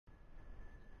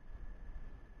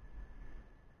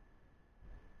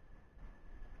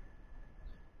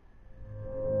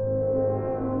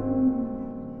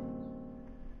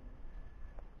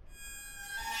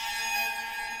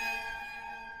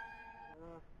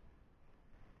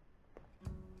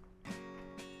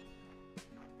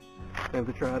Time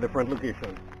to try a different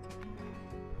location.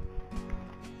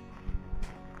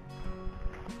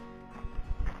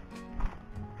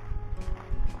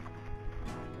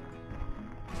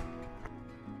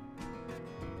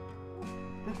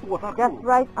 This water Just cool.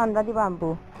 right under the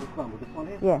bamboo. This bamboo, this one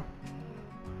here? Yeah.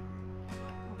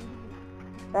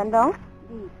 Bend down.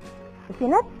 You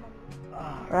seen it?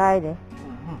 Right there.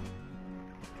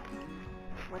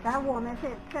 What that woman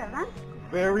said, huh?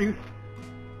 Very,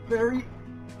 very,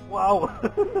 wow.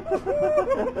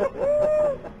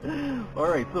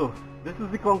 Alright, so this is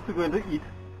the conchs we're going to eat.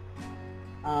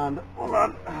 And, hold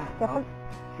on. Careful.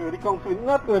 Show the conchs we're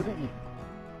not going to eat.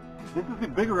 This is the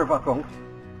big river conchs.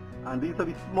 And these are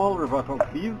the small river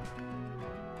conchs. These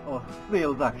are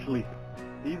snails actually.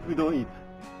 These we don't eat.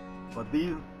 But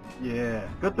these, yeah,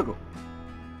 good to go.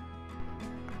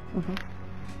 Mm-hmm.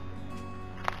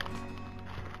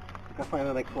 I can find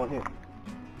the next one here.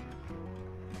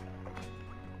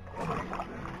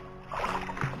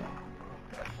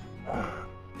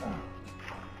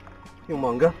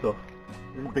 Humongous though.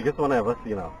 This is the biggest one I ever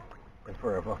seen now. In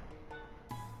forever.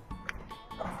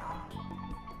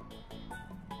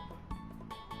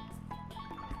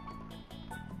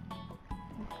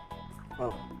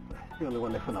 Well, it's the only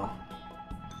one left for now.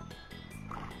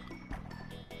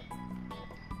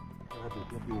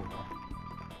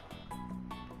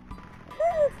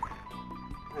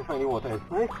 I find the water is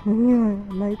nice.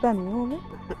 Mấy tầng đúng không ấy?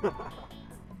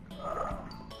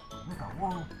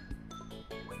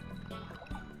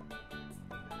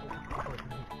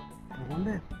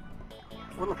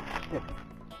 Oh, look. Yeah.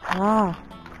 Ah.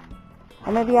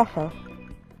 And maybe I shall.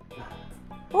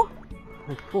 Oh.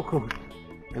 It's full cooked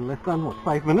in less than what,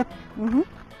 5 minutes? Mm-hmm.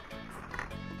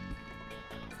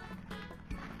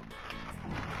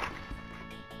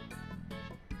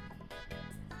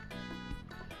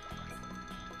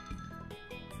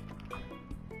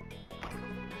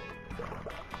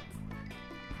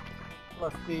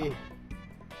 Plus the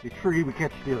tree we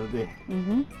catch the other day.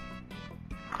 Mm-hmm.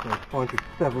 So it's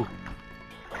 0.7.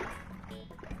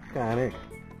 Kind of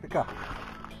pick up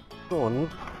stones.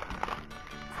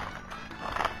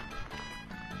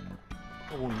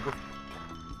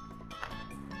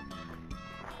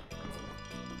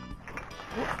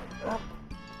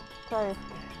 Sorry.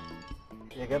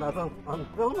 You get that on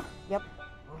film? Yep.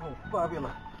 Oh,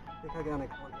 fabulous. I think I got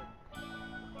next one.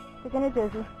 Taking a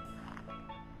jersey.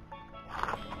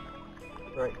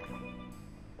 Right.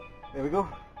 There we go.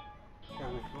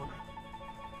 Got next one.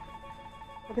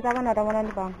 Look at that another one on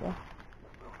the bank there.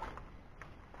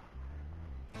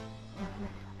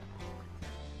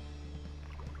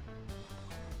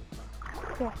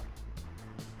 Here.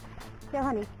 Here,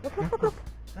 honey. Look, look, look, look.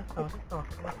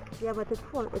 Yeah, but it's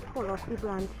full of the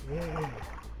branch. Yeah.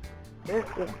 Yeah.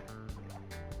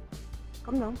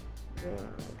 Come down. Yeah.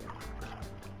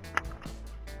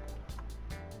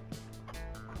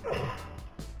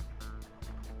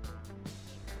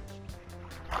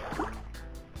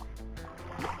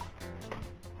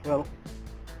 Well,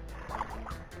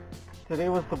 today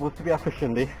was supposed to be a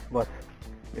fishing day, but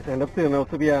it ended up turning out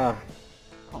to be a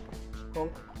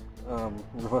conch,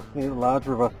 river snail, large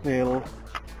river snail,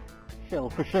 shell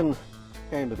fishing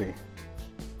kind of day.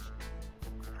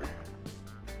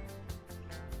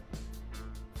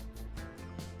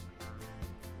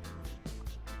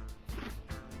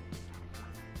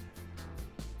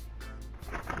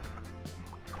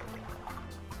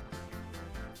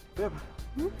 Babe,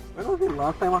 when was the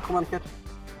last time I come and catch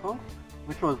conchs?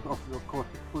 Which was, of course,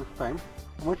 the first time.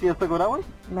 How much years ago that was?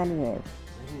 Many years.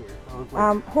 Many years. I was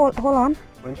like, Hold on.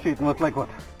 when she was like what?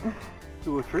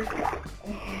 2 or 3?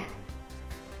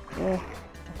 Yeah.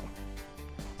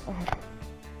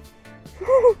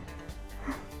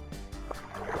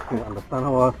 You understand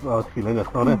how I was feeling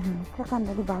just now, Check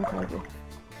under the bank right there.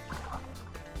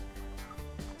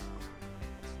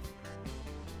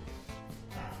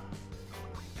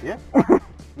 Yeah?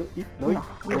 No, eat, no, eat.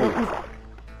 No.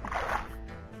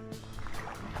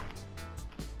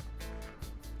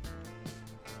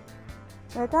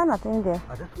 There's nothing there.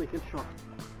 I just making sure.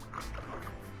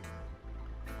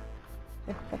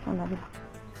 Just check under the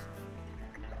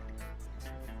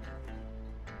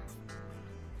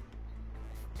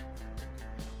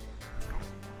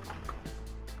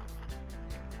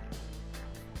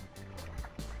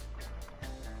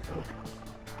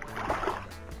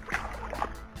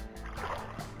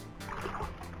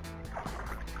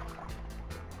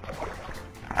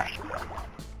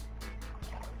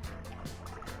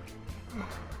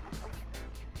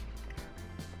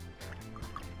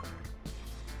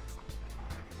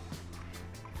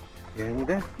Getting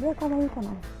there? Yeah, come on.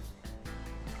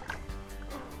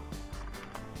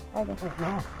 Right there. Oh,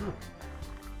 no.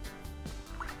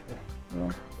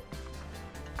 Yeah.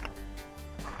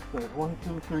 There's 1,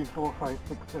 2, 3, 4, 5,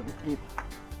 6, 7, 8.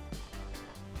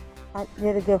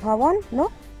 Did the girl have one?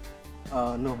 No?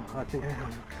 No, I think I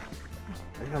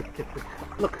have to catch it.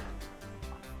 Look!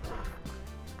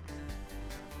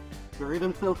 Bury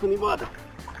themselves in the mud.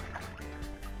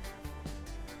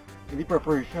 In the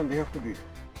preparation, they have to be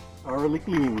thoroughly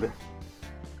cleaned.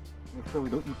 Make sure we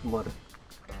don't eat mud.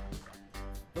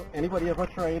 So, anybody ever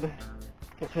tried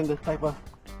catching this type of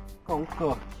conchs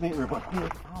or snake river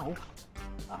snake? Ow.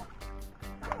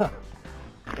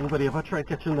 Anybody ever tried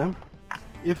catching them?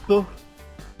 If so,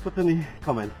 put in the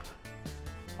comments.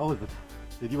 How was it?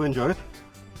 Did you enjoy it?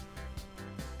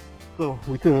 So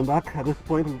we turn back at this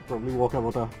point. We'll probably walk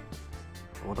about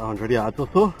 100 yards or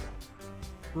so.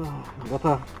 So we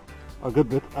got a good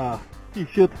bit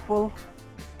t-shirt full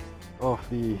of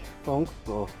the conchs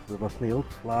or river snails,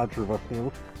 large river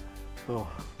snails. So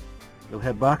we'll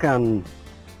head back and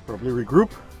probably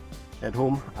regroup, head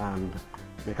home and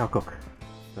make our cook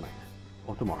tonight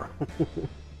or tomorrow.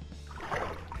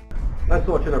 Thanks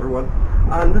for watching, everyone,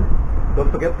 and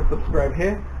don't forget to subscribe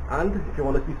here, and if you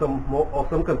want to see some more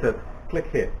awesome content, click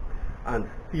here, and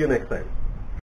see you next time.